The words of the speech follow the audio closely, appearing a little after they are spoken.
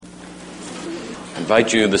I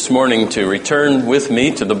invite you this morning to return with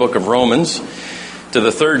me to the book of Romans, to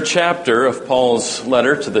the third chapter of Paul's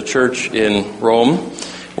letter to the church in Rome,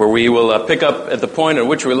 where we will pick up at the point at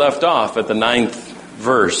which we left off at the 9th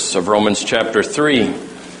verse of Romans chapter 3.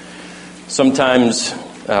 Sometimes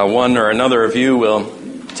one or another of you will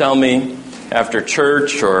tell me after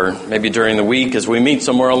church or maybe during the week as we meet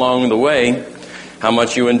somewhere along the way how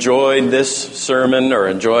much you enjoyed this sermon or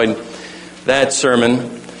enjoyed that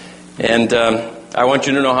sermon. And I want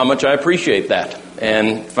you to know how much I appreciate that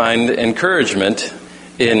and find encouragement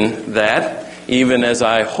in that, even as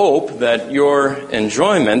I hope that your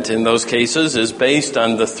enjoyment in those cases is based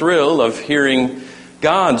on the thrill of hearing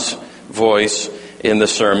God's voice in the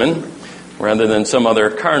sermon rather than some other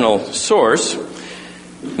carnal source.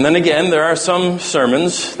 And then again, there are some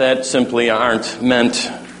sermons that simply aren't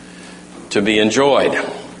meant to be enjoyed.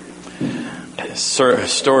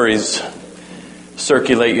 Stories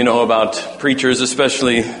circulate, about preachers,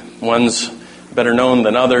 especially ones better known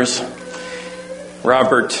than others.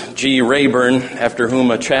 Robert G. Rayburn, after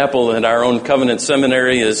whom a chapel at our own Covenant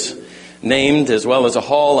Seminary is named, as well as a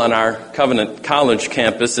hall on our Covenant College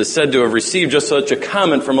campus, is said to have received just such a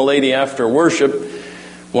comment from a lady after worship.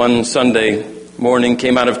 One Sunday morning,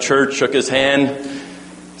 came out of church, shook his hand,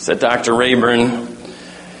 said, "Dr. Rayburn,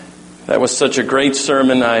 that was such a great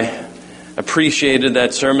sermon. I appreciated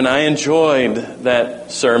that sermon. I enjoyed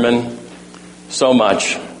that sermon so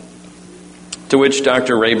much." To which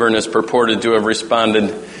Dr. Rayburn is purported to have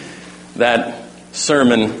responded, "That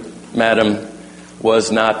sermon, madam, was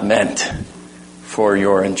not meant for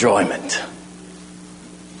your enjoyment."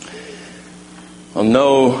 Well,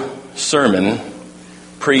 no sermon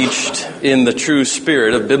preached in the true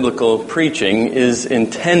spirit of biblical preaching is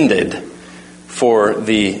intended for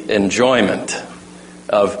the enjoyment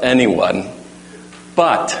of anyone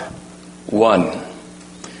but one,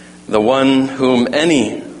 the one whom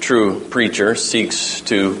any true preacher seeks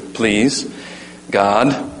to please,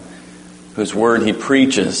 God, whose word he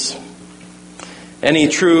preaches. Any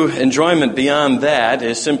true enjoyment beyond that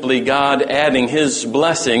is simply God adding his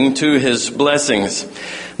blessing to his blessings.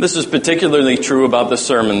 This is particularly true about the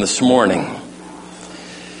sermon this morning.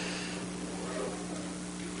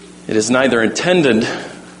 It is neither intended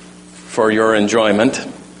for your enjoyment,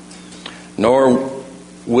 nor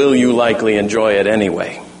will you likely enjoy it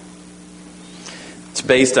anyway. It's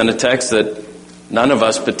based on a text that none of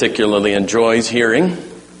us particularly enjoys hearing,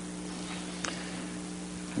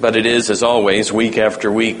 but it is, as always, week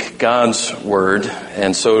after week, God's word,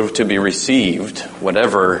 and so to be received,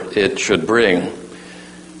 whatever it should bring,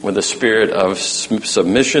 with a spirit of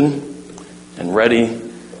submission and ready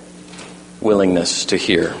willingness to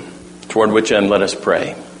hear. Toward which end, let us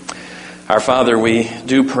pray. Our Father, we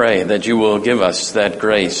do pray that you will give us that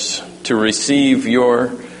grace to receive your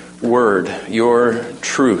word, your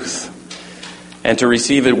truth, and to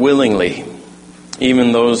receive it willingly,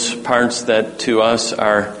 even those parts that to us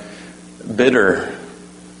are bitter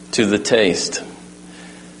to the taste.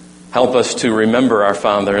 Help us to remember, our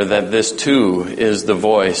Father, that this too is the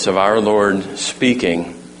voice of our Lord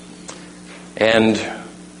speaking. And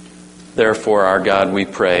therefore, our God, we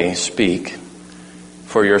pray, speak,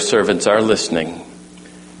 for your servants are listening.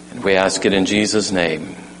 And we ask it in Jesus'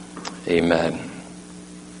 name. Amen.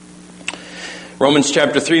 Romans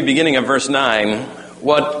chapter 3, beginning of verse 9.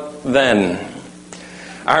 What then?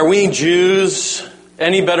 Are we Jews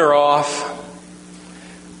any better off?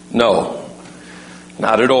 No.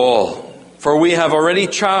 Not at all. For we have already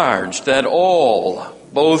charged that all,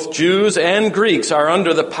 both Jews and Greeks, are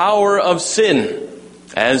under the power of sin.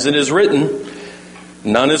 As it is written,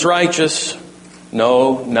 none is righteous,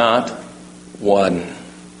 no, not one.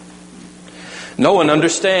 No one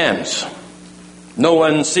understands. No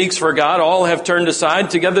one seeks for God. All have turned aside.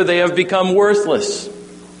 Together they have become worthless.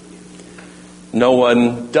 No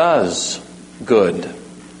one does good,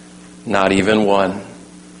 not even one.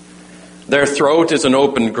 Their throat is an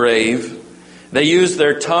open grave. They use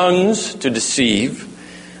their tongues to deceive.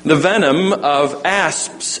 The venom of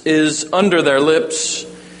asps is under their lips.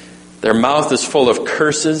 Their mouth is full of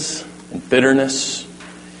curses and bitterness.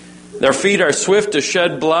 Their feet are swift to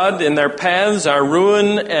shed blood. In their paths are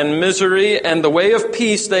ruin and misery, and the way of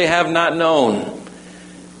peace they have not known.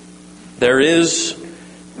 There is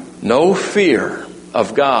no fear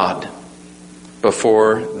of God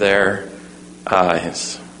before their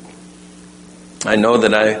eyes. I know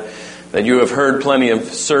that you have heard plenty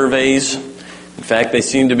of surveys. In fact, they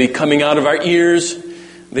seem to be coming out of our ears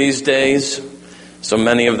these days. So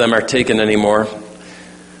many of them are taken anymore.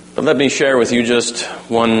 But let me share with you just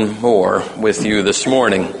one more with you this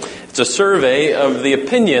morning. It's a survey of the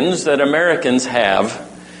opinions that Americans have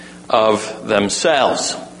of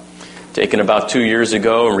themselves. Taken about 2 years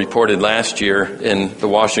ago and reported last year in the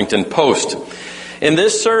Washington Post. In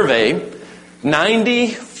this survey,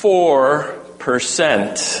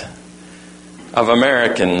 94% of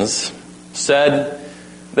Americans said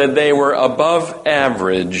that they were above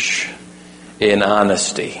average in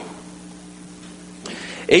honesty.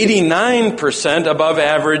 89% above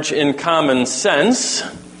average in common sense.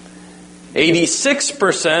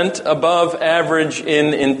 86% above average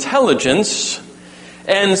in intelligence.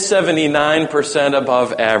 And 79%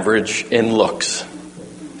 above average in looks.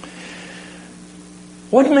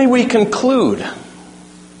 What may we conclude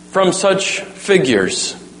from such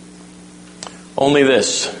figures? Only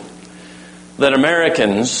this, that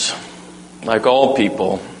Americans, like all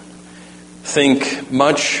people, think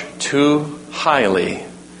much too highly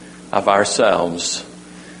of ourselves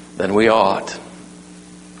than we ought.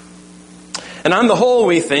 And on the whole,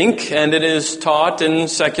 we think, and it is taught in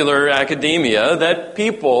secular academia, that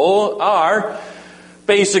people are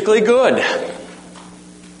basically good.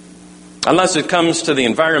 Unless it comes to the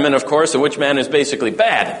environment, of course, in which man is basically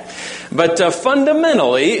bad. But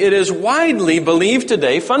fundamentally, it is widely believed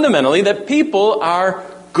today, fundamentally, that people are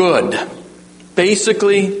good.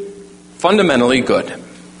 Basically, fundamentally good.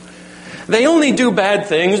 They only do bad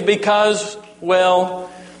things because,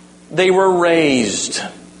 well, they were raised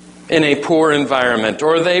in a poor environment,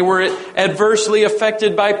 or they were adversely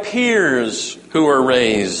affected by peers who were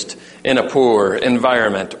raised in a poor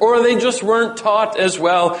environment, or they just weren't taught as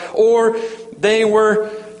well, or they were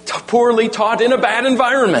poorly taught in a bad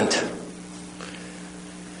environment.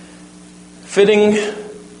 Fitting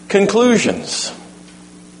conclusions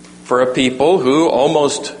for a people who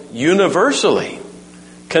almost universally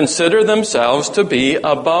consider themselves to be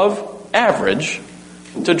above average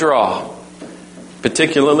to draw,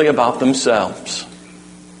 particularly about themselves.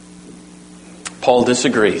 Paul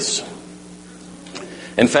disagrees.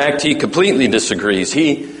 In fact, he completely disagrees.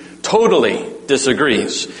 He totally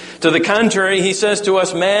disagrees. To the contrary, he says to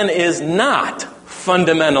us, man is not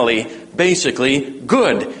fundamentally, basically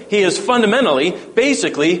good. He is fundamentally,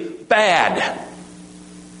 basically bad.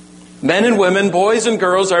 Men and women, boys and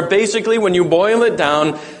girls are basically, when you boil it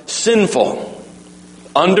down, sinful,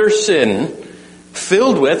 under sin,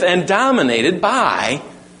 filled with and dominated by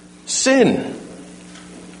sin.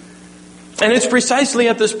 And it's precisely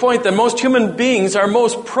at this point that most human beings are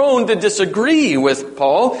most prone to disagree with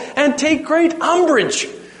Paul and take great umbrage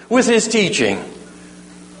with his teaching.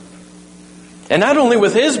 And not only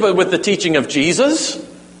with his, but with the teaching of Jesus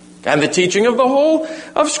and the teaching of the whole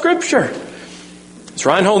of Scripture. As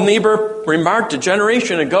Reinhold Niebuhr remarked a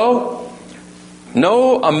generation ago,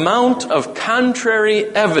 no amount of contrary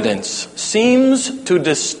evidence seems to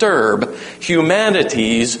disturb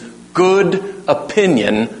humanity's good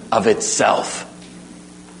opinion of itself.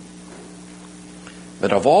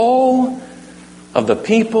 But of all of the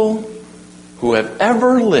people who have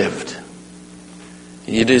ever lived,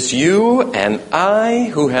 it is you and I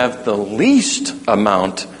who have the least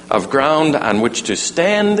amount of ground on which to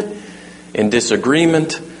stand in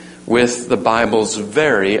disagreement with the Bible's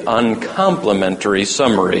very uncomplimentary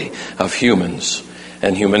summary of humans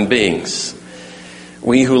and human beings.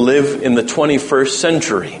 We who live in the 21st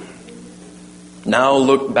century now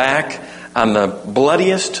look back on the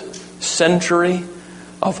bloodiest century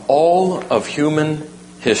of all of human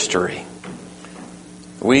history.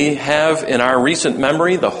 We have in our recent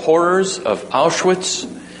memory the horrors of Auschwitz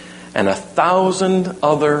and 1,000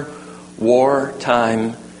 other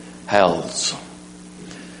wartime hells.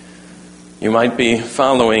 You might be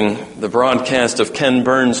following the broadcast of Ken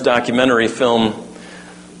Burns' documentary film,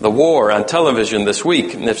 The War, on television this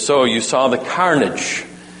week. And if so, you saw the carnage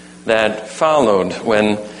that followed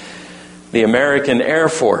when the American Air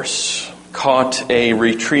Force caught a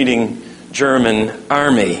retreating German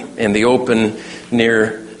army in the open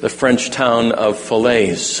near the French town of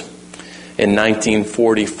Falaise in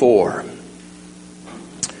 1944.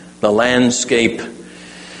 The landscape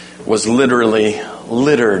was literally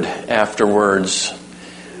littered afterwards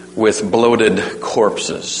with bloated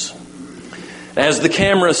corpses. As the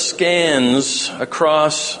camera scans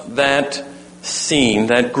across that scene,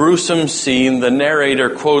 that gruesome scene, the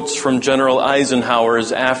narrator quotes from General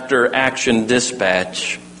Eisenhower's after-action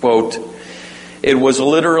dispatch, quote, "It was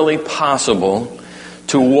literally possible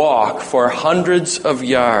to walk for hundreds of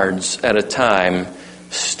yards at a time,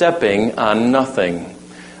 stepping on nothing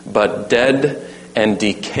but dead and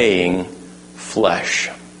decaying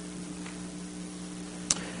flesh."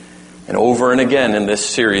 And over and again in this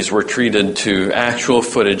series, we're treated to actual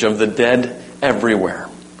footage of the dead everywhere.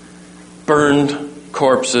 Burned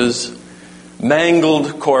corpses,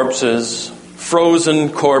 mangled corpses, frozen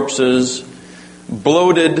corpses,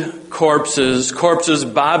 bloated corpses, corpses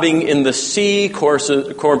bobbing in the sea,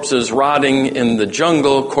 corpses rotting in the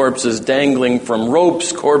jungle, corpses dangling from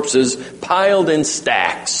ropes, corpses piled in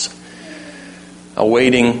stacks,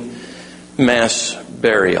 awaiting mass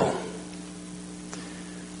burial.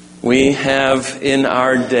 We have in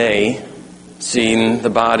our day seen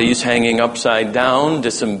the bodies hanging upside down,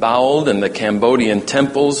 disemboweled in the Cambodian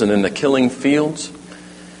temples and in the killing fields.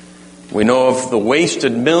 We know of the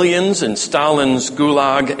wasted millions in Stalin's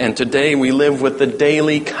gulag, and today we live with the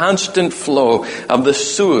daily constant flow of the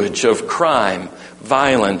sewage of crime,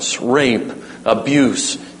 violence, rape,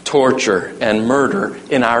 abuse, torture, and murder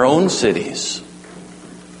in our own cities.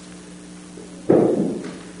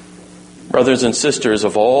 Brothers and sisters,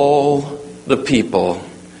 of all the people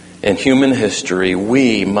in human history,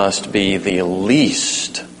 we must be the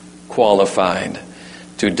least qualified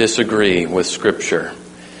to disagree with Scripture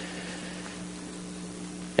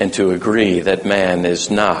and to agree that man is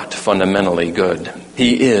not fundamentally good.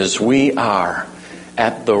 We are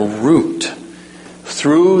at the root,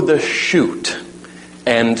 through the shoot,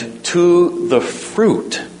 and to the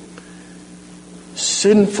fruit,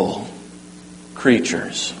 sinful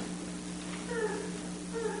creatures.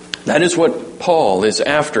 That is what Paul is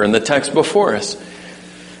after in the text before us.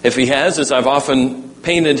 If he has, as I've often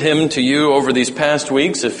painted him to you over these past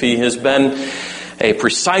weeks, if he has been a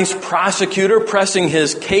precise prosecutor pressing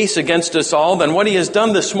his case against us all, then what he has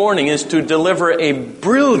done this morning is to deliver a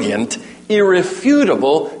brilliant,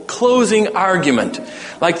 irrefutable closing argument.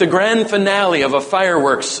 Like the grand finale of a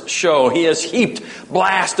fireworks show, he has heaped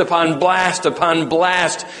blast upon blast upon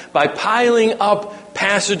blast by piling up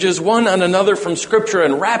passages one on another from Scripture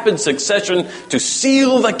in rapid succession to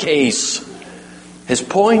seal the case. His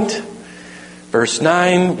point, verse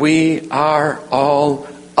 9, we are all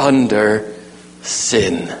under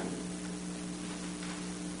sin.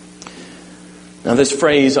 Now this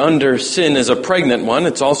phrase, under sin, is a pregnant one.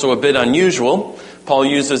 It's also a bit unusual. Paul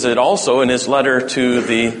uses it also in his letter to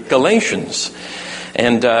the Galatians.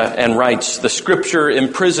 And writes, the Scripture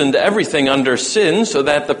imprisoned everything under sin so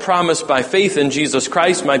that the promise by faith in Jesus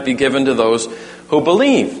Christ might be given to those who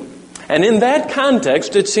believe. And in that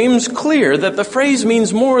context, it seems clear that the phrase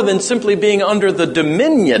means more than simply being under the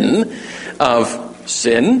dominion of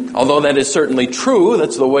sin, although that is certainly true.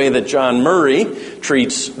 That's the way that John Murray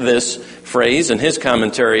treats this phrase in his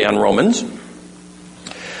commentary on Romans.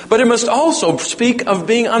 But it must also speak of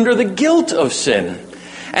being under the guilt of sin,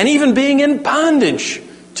 and even being in bondage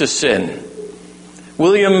to sin.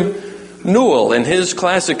 William Newell, in his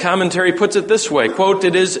classic commentary, puts it this way, quote,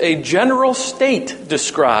 it is a general state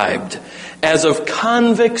described as of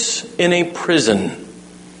convicts in a prison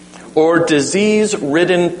or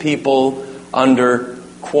disease-ridden people under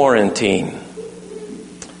quarantine.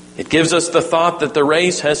 It gives us the thought that the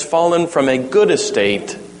race has fallen from a good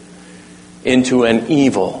estate into an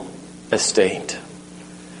evil estate.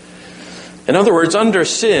 In other words, under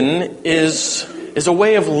sin is a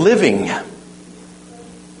way of living.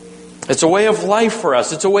 It's a way of life for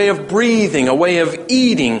us. It's a way of breathing, a way of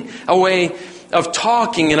eating, a way of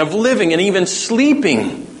talking and of living and even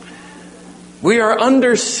sleeping. We are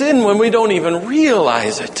under sin when we don't even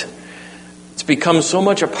realize it. It's become so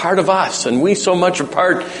much a part of us, and we so much a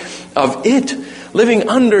part of it. Living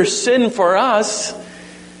under sin for us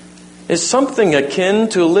is something akin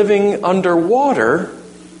to living underwater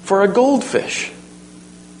for a goldfish.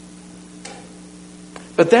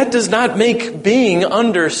 But that does not make being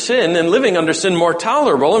under sin and living under sin more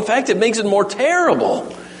tolerable. In fact, it makes it more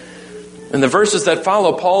terrible. In the verses that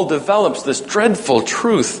follow, Paul develops this dreadful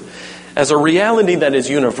truth as a reality that is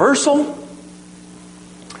universal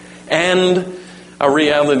and a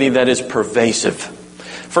reality that is pervasive.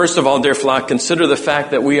 First of all, dear flock, consider the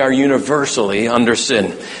fact that we are universally under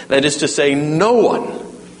sin. That is to say, no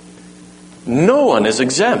one is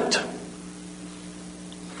exempt.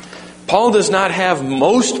 Paul does not have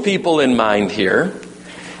most people in mind here.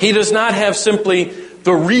 He does not have simply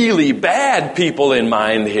the really bad people in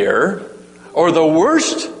mind here, or the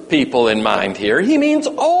worst people in mind here. He means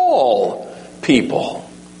all people.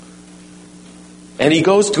 And he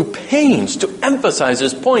goes to pains to emphasize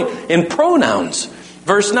his point in pronouns.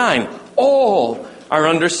 Verse 9, all are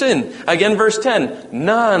under sin. Again, verse 10,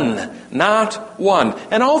 none, not one.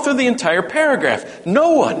 And all through the entire paragraph,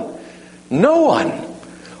 no one,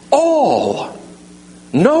 all,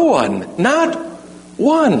 no one, not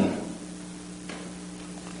one.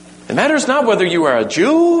 It matters not whether you are a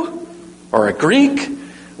Jew or a Greek,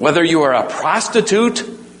 whether you are a prostitute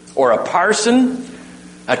or a parson,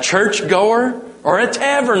 a churchgoer or a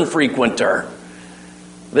tavern frequenter.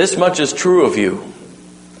 This much is true of you.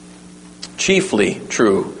 chiefly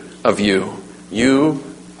true of you. You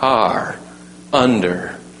are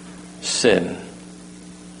under sin.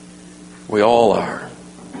 We all are.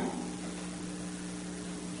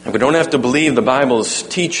 And we don't have to believe the Bible's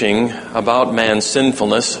teaching about man's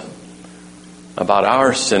sinfulness, about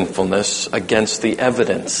our sinfulness, against the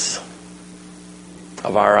evidence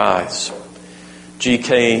of our eyes.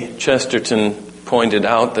 G.K. Chesterton pointed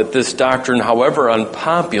out that this doctrine, however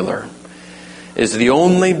unpopular, is the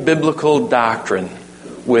only biblical doctrine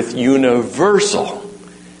with universal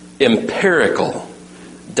empirical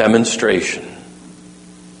demonstration.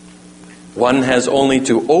 One has only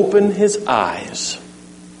to open his eyes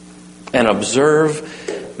and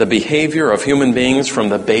observe the behavior of human beings from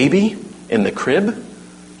the baby in the crib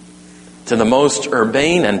to the most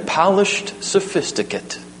urbane and polished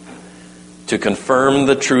sophisticate to confirm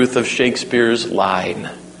the truth of Shakespeare's line.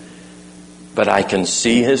 But I can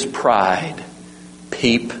see his pride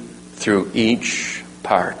peep through each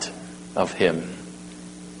part of him.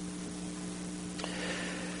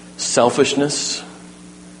 Selfishness,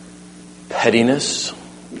 pettiness,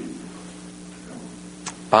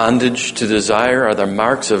 bondage to desire are the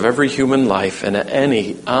marks of every human life, and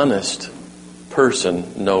any honest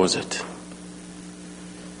person knows it.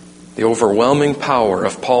 The overwhelming power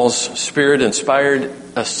of Paul's Spirit-inspired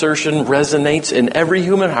assertion resonates in every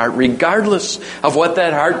human heart, regardless of what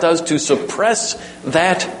that heart does to suppress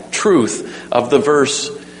that truth of the verse.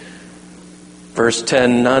 Verse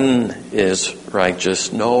 10, none is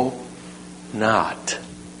righteous, no, not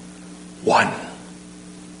one.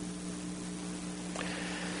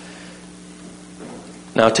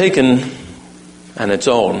 Now, taken on its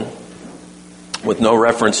own, with no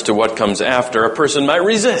reference to what comes after, a person might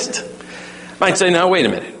resist. Might say, now wait a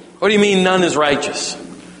minute. What do you mean none is righteous?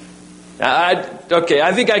 I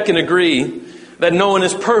think I can agree that no one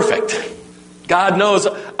is perfect. God knows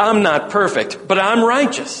I'm not perfect, but I'm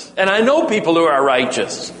righteous. And I know people who are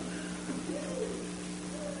righteous.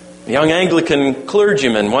 A young Anglican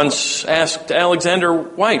clergyman once asked Alexander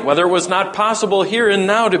White whether it was not possible here and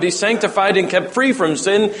now to be sanctified and kept free from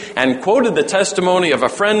sin, and quoted the testimony of a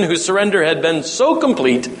friend whose surrender had been so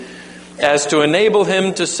complete as to enable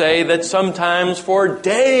him to say that sometimes for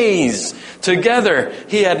days together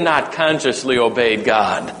he had not consciously obeyed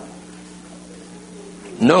God.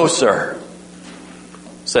 No, sir,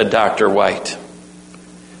 said Dr. White.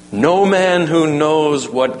 No man who knows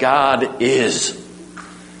what God is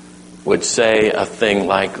would say a thing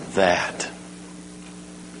like that.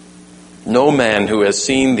 No man who has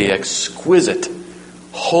seen the exquisite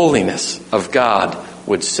holiness of God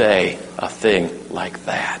would say a thing like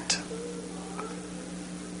that.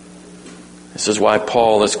 This is why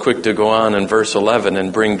Paul is quick to go on in verse 11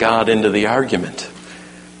 and bring God into the argument.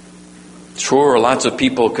 Sure, lots of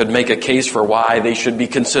people could make a case for why they should be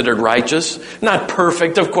considered righteous. Not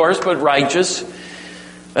perfect, of course, but righteous.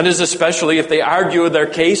 That is especially if they argue their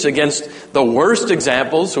case against the worst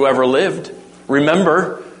examples who ever lived.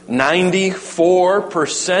 Remember,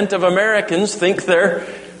 94% of Americans think they're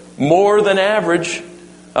more than average,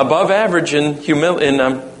 above average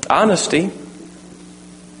in honesty.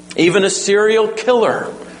 Even a serial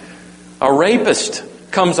killer, a rapist,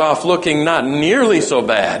 comes off looking not nearly so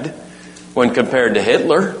bad when compared to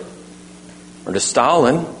Hitler or to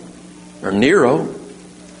Stalin or Nero.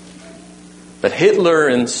 But Hitler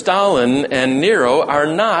and Stalin and Nero are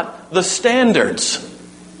not the standards.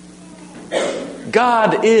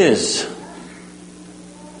 God is.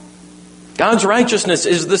 God's righteousness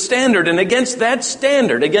is the standard. And against that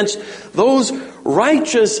standard, against those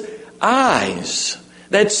righteous eyes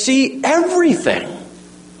that see everything,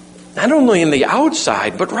 not only in the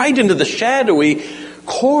outside, but right into the shadowy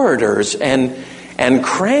corridors and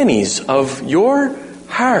crannies of your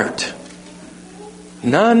heart,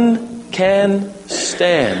 none can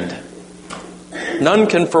stand. None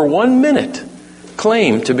can for 1 minute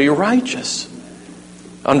claim to be righteous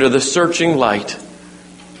under the searching light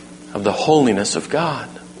of the holiness of God.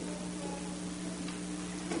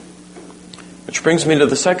 Which brings me to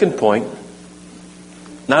the second point.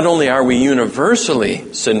 Not only are we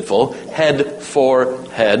universally sinful, head for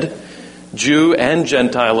head, Jew and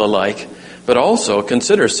Gentile alike, but also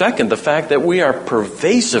consider, second, the fact that we are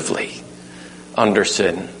pervasively under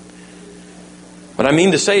sin. What I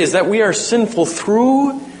mean to say is that we are sinful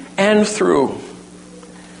through and through.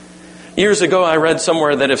 Years ago, I read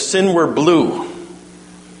somewhere that if sin were blue,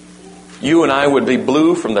 you and I would be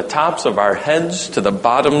blue from the tops of our heads to the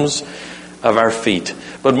bottoms of our feet.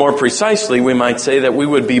 But more precisely, we might say that we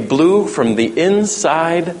would be blue from the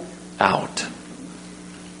inside out.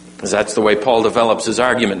 Because that's the way Paul develops his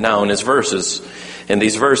argument now in these verses.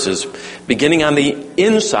 Beginning on the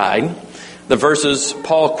inside, The verses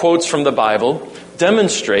Paul quotes from the Bible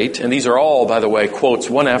demonstrate, and these are all, by the way, quotes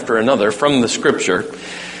one after another from the Scripture.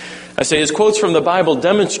 I say his quotes from the Bible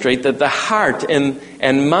demonstrate that the heart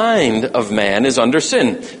and mind of man is under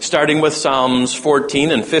sin. Starting with Psalms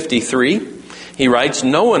 14 and 53, he writes,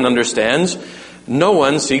 "No one understands, no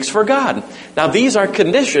one seeks for God." Now these are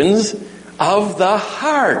conditions of the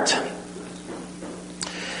heart.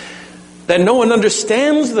 That no one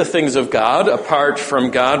understands the things of God apart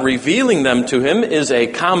from God revealing them to him is a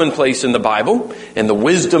commonplace in the Bible. In the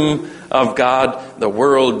wisdom of God, the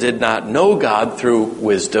world did not know God through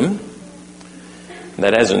wisdom. And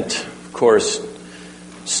that hasn't, of course,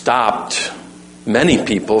 stopped many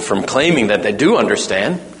people from claiming that they do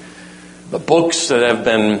understand. The books that have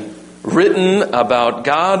been written about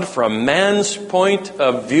God from man's point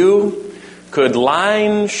of view could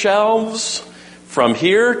line shelves from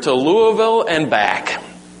here to Louisville and back,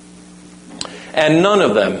 and none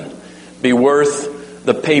of them be worth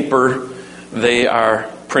the paper they are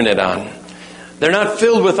printed on. They're not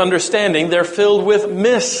filled with understanding, they're filled with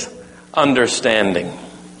misunderstanding.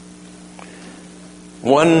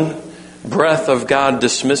 One breath of God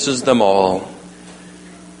dismisses them all.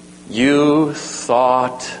 You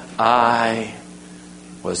thought I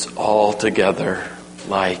was altogether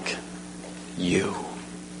like you.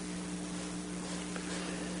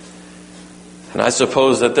 And I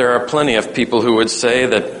suppose that there are plenty of people who would say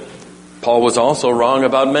that Paul was also wrong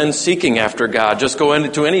about men seeking after God. Just go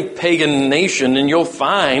into any pagan nation and you'll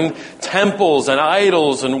find temples and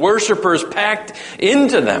idols and worshipers packed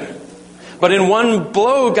into them. But in one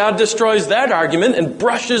blow, God destroys that argument and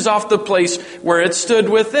brushes off the place where it stood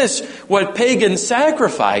with this. What pagans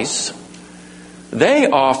sacrifice, they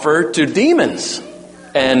offer to demons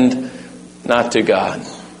and not to God.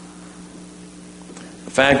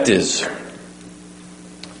 The fact is,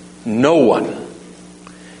 no one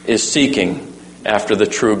is seeking after the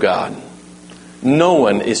true God. No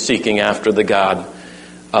one is seeking after the God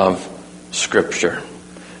of Scripture.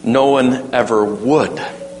 No one ever would.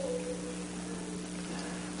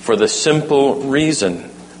 For the simple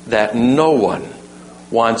reason that no one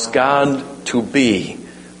wants God to be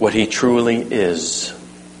what He truly is.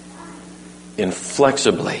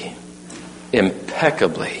 Inflexibly,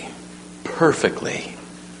 impeccably, perfectly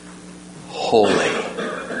holy.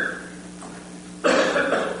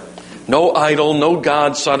 No idol, no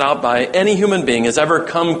God sought out by any human being has ever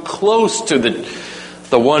come close to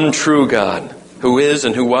the one true God, who is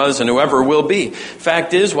and who was and who ever will be.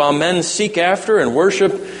 Fact is, while men seek after and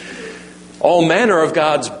worship all manner of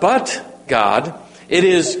gods but God, it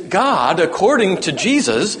is God, according to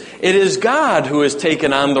Jesus, it is God who has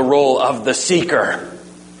taken on the role of the seeker.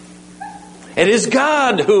 It is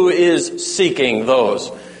God who is seeking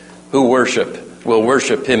those who will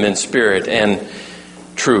worship Him in spirit and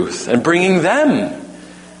truth, and bringing them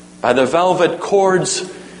by the velvet cords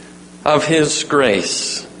of His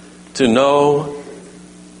grace to know,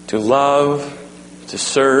 to love, to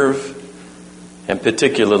serve, and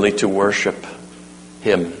particularly to worship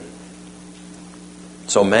Him.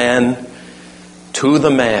 So man to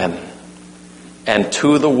the man and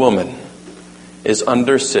to the woman is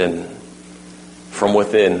under sin from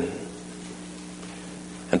within.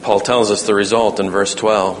 And Paul tells us the result in verse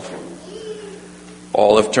 12.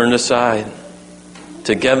 All have turned aside.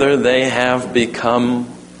 Together they have become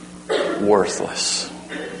worthless.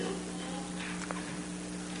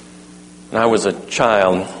 When I was a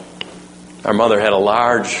child, our mother had a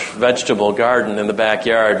large vegetable garden in the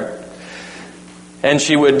backyard. And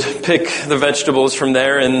she would pick the vegetables from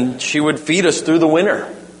there, and she would feed us through the winter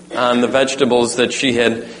on the vegetables that she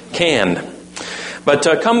had canned.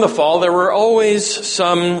 But come the fall, there were always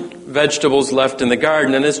some vegetables left in the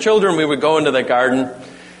garden. And as children, we would go into the garden,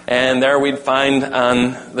 and there we'd find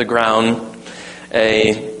on the ground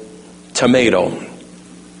a tomato.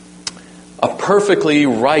 A perfectly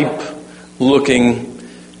ripe-looking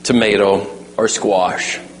tomato or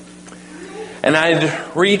squash. And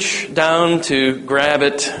I'd reach down to grab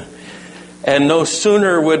it, and no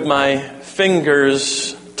sooner would my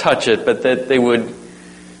fingers touch it, but that they would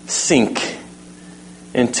sink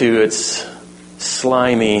into its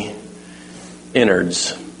slimy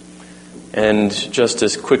innards. And just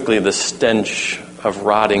as quickly the stench of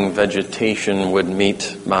rotting vegetation would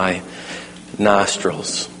meet my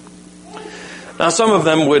nostrils. Now some of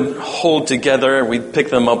them would hold together. We'd pick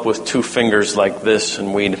them up with two fingers like this,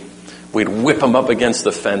 and we'd whip them up against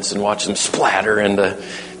the fence and watch them splatter into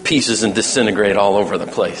pieces and disintegrate all over the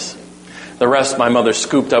place. The rest my mother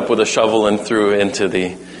scooped up with a shovel and threw into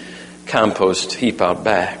the compost heap out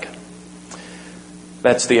back.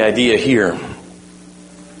 That's the idea here.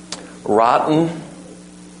 Rotten,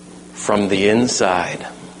 from the inside.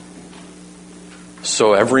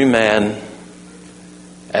 So every man,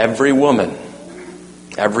 every woman,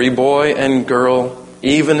 every boy and girl,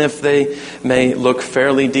 even if they may look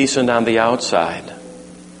fairly decent on the outside,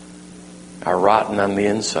 are rotten on the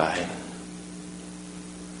inside.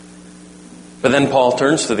 But then Paul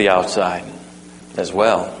turns to the outside as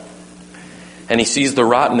well. And he sees the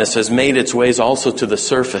rottenness has made its ways also to the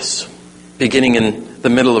surface, beginning in the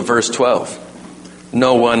middle of verse 12.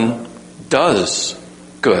 No one does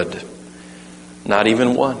good, not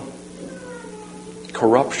even one.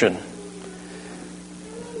 Corruption,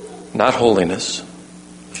 not holiness.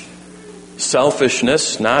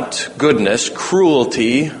 Selfishness, not goodness.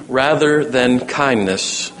 Cruelty, rather than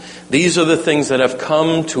kindness. These are the things that have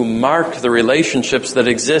come to mark the relationships that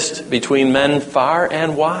exist between men far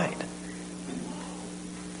and wide.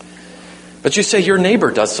 But you say your neighbor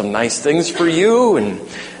does some nice things for you, and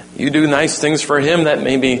you do nice things for him. That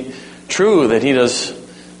may be true that he does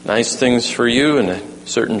nice things for you in a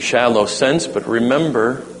certain shallow sense, but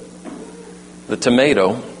remember the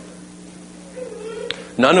tomato.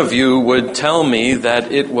 None of you would tell me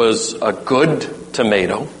that it was a good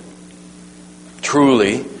tomato.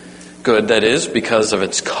 Truly good, that is, because of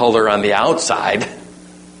its color on the outside,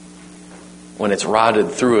 when it's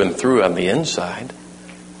rotted through and through on the inside.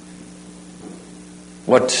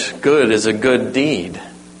 What good is a good deed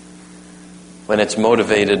when it's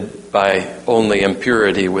motivated by only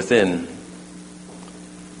impurity within?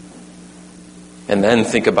 And then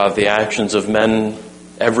think about the actions of men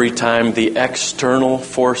every time the external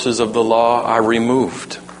forces of the law are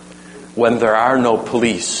removed. When there are no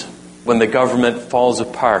police, when the government falls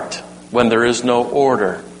apart, when there is no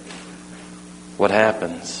order, what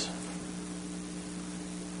happens?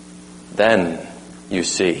 Then you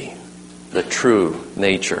see the true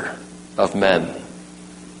nature of men.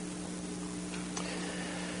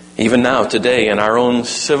 Even now, today, in our own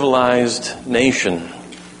civilized nation,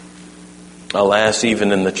 alas,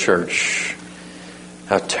 even in the church,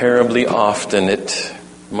 how terribly often it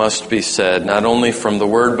must be said, not only from the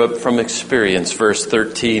word but from experience. Verse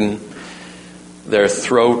 13, their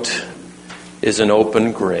throat is an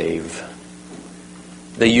open grave.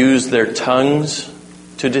 They use their tongues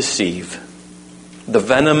to deceive. The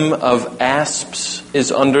venom of asps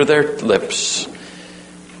is under their lips,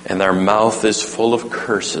 and their mouth is full of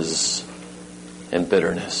curses and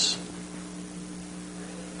bitterness.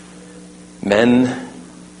 Men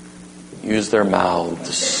use their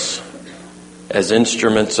mouths as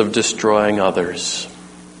instruments of destroying others,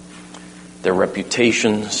 their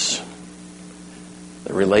reputations,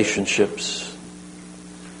 their relationships.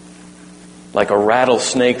 Like a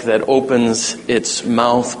rattlesnake that opens its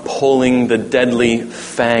mouth, pulling the deadly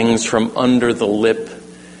fangs from under the lip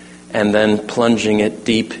and then plunging it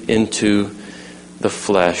deep into the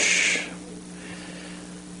flesh.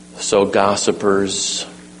 So gossipers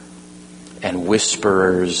and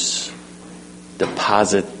whisperers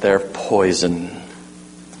deposit their poison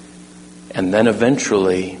and then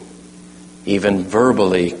eventually even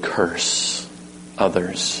verbally curse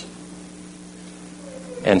others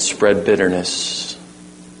and spread bitterness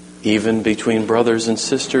even between brothers and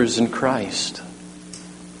sisters in Christ.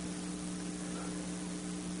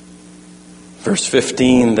 Verse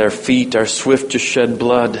 15, their feet are swift to shed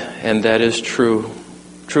blood, and that is true.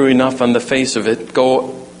 True enough on the face of it.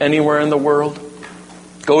 Go anywhere in the world.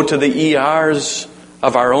 Go to the ERs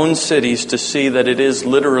of our own cities to see that it is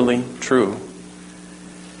literally true.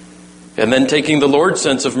 And then taking the Lord's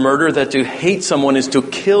sense of murder, that to hate someone is to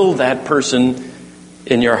kill that person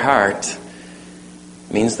in your heart,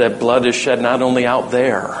 means that blood is shed not only out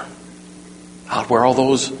there, out where all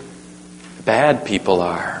those bad people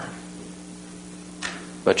are,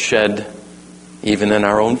 but shed even in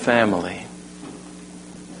our own family.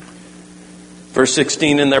 Verse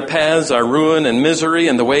 16, in their paths are ruin and misery,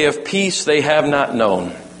 and the way of peace they have not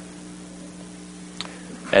known.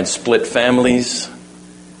 And split families,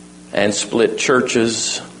 and split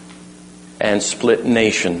churches, and split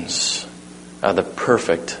nations are the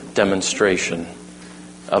perfect demonstration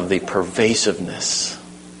of the pervasiveness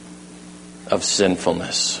of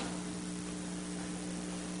sinfulness.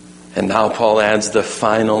 And now Paul adds the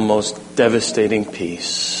final, most devastating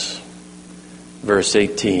piece. Verse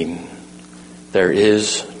 18, there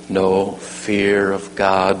is no fear of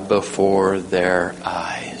God before their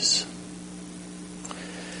eyes.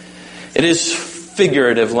 It is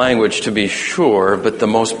figurative language, to be sure, but the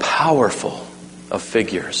most powerful of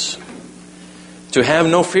figures. To have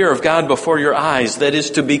no fear of God before your eyes, that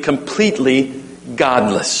is to be completely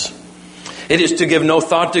godless. It is to give no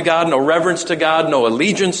thought to God, no reverence to God, no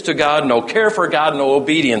allegiance to God, no care for God, no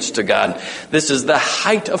obedience to God. This is the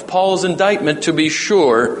height of Paul's indictment, to be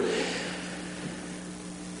sure.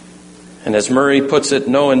 And as Murray puts it,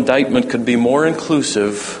 no indictment could be more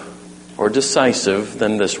inclusive or decisive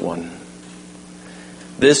than this one.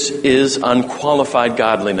 This is unqualified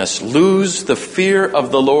godliness. Lose the fear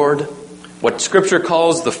of the Lord, what Scripture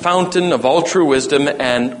calls the fountain of all true wisdom,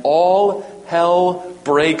 and all hell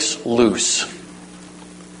breaks loose.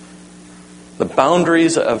 The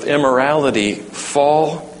boundaries of immorality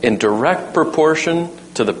fall in direct proportion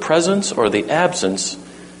to the presence or the absence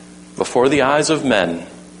before the eyes of men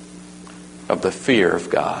of the fear of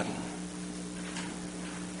God.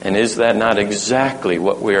 And is that not exactly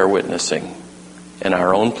what we are witnessing in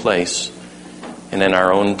our own place and in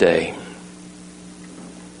our own day?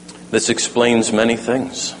 This explains many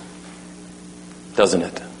things, doesn't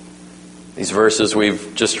it? These verses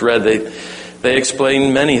we've just read, they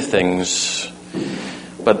explain many things,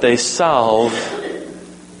 but they solve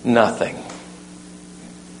nothing.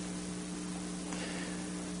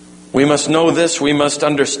 We must know this, we must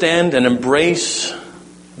understand and embrace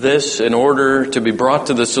this in order to be brought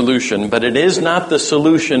to the solution, but it is not the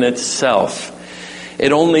solution itself.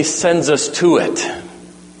 It only sends us to it,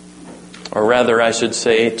 or rather I should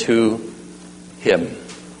say to Him.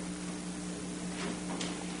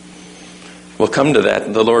 We'll come to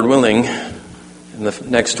that, the Lord willing, in the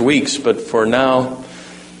next weeks, but for now,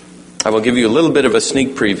 I will give you a little bit of a sneak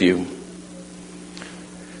preview.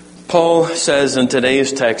 Paul says in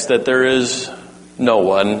today's text that there is no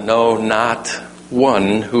one, no, not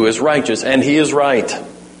one, who is righteous, and he is right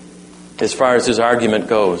as far as his argument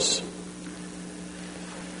goes.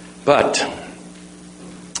 But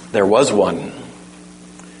there was one,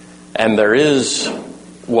 and there is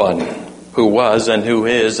one who was and who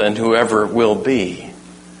is and whoever will be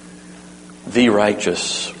the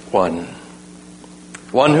righteous one.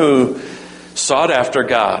 One who sought after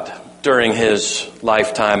God during his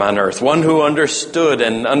lifetime on earth. One who understood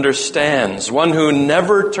and understands. One who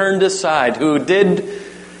never turned aside. Who did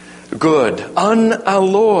good,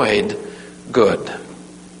 unalloyed good.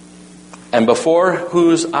 And before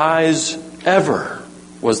whose eyes ever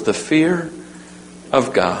was the fear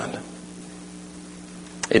of God.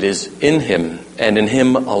 It is in Him and in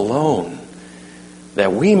Him alone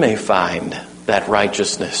that we may find that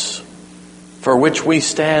righteousness for which we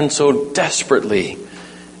stand so desperately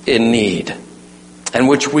in need and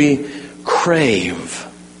which we crave.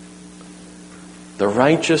 The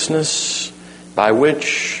righteousness by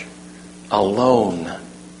which alone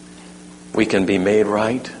we can be made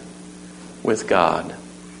right with God.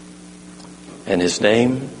 And His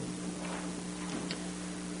name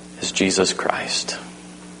is Jesus Christ.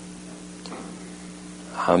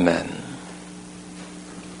 Amen.